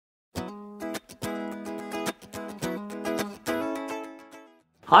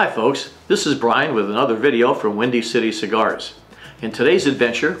Hi folks, this is Brian with another video from Windy City Cigars. In today's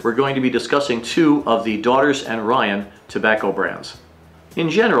adventure, we're going to be discussing two of the Daughters and Ryan tobacco brands. In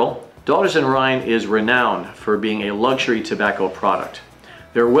general, Daughters and Ryan is renowned for being a luxury tobacco product.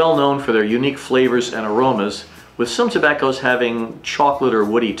 They're well known for their unique flavors and aromas, with some tobaccos having chocolate or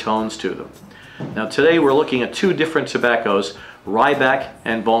woody tones to them. Now today we're looking at two different tobaccos, Ryback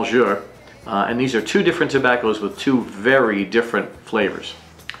and Bonjour, and these are two different tobaccos with two very different flavors.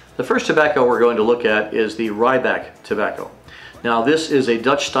 The first tobacco we're going to look at is the Ryback tobacco. Now this is a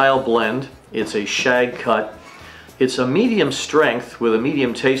Dutch style blend. It's a shag cut. It's a medium strength with a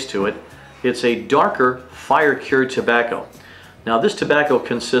medium taste to it. It's a darker fire cured tobacco. Now this tobacco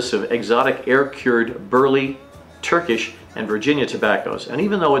consists of exotic air cured Burley, Turkish and Virginia tobaccos, and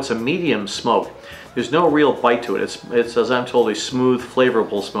even though it's a medium smoke, there's no real bite to it. It's as I'm told, a smooth,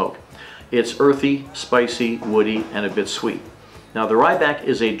 flavorful smoke. It's earthy, spicy, woody, and a bit sweet. Now the Ryback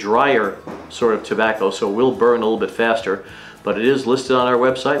is a drier sort of tobacco, so it will burn a little bit faster, but it is listed on our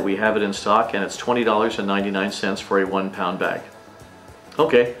website. We have it in stock, and it's $20.99 for a 1 pound bag.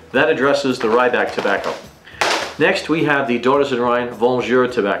 Okay, that addresses the Ryback tobacco. Next we have the Daughters and Ryan Bonjour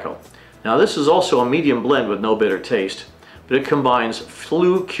tobacco. Now this is also a medium blend with no bitter taste, but it combines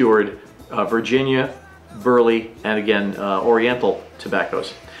flue cured Virginia, Burley, and again Oriental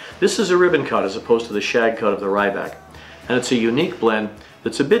tobaccos. This is a ribbon cut as opposed to the shag cut of the Ryback. And it's a unique blend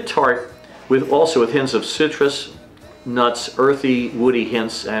that's a bit tart, with hints of citrus, nuts, earthy, woody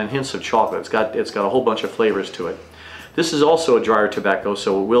hints, and hints of chocolate. It's got a whole bunch of flavors to it. This is also a drier tobacco,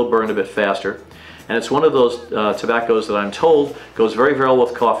 so it will burn a bit faster. And it's one of those tobaccos that I'm told goes very well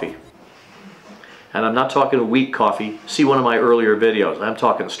with coffee. And I'm not talking weak coffee. See one of my earlier videos. I'm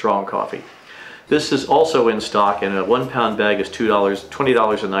talking strong coffee. This is also in stock, and a 1 pound bag is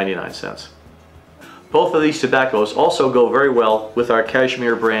 $20.99. Both of these tobaccos also go very well with our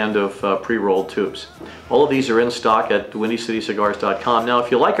Cashmere brand of pre-rolled tubes. All of these are in stock at windycitycigars.com. Now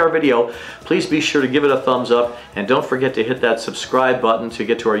if you like our video, please be sure to give it a thumbs up, and don't forget to hit that subscribe button to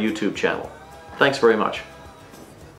get to our YouTube channel. Thanks very much.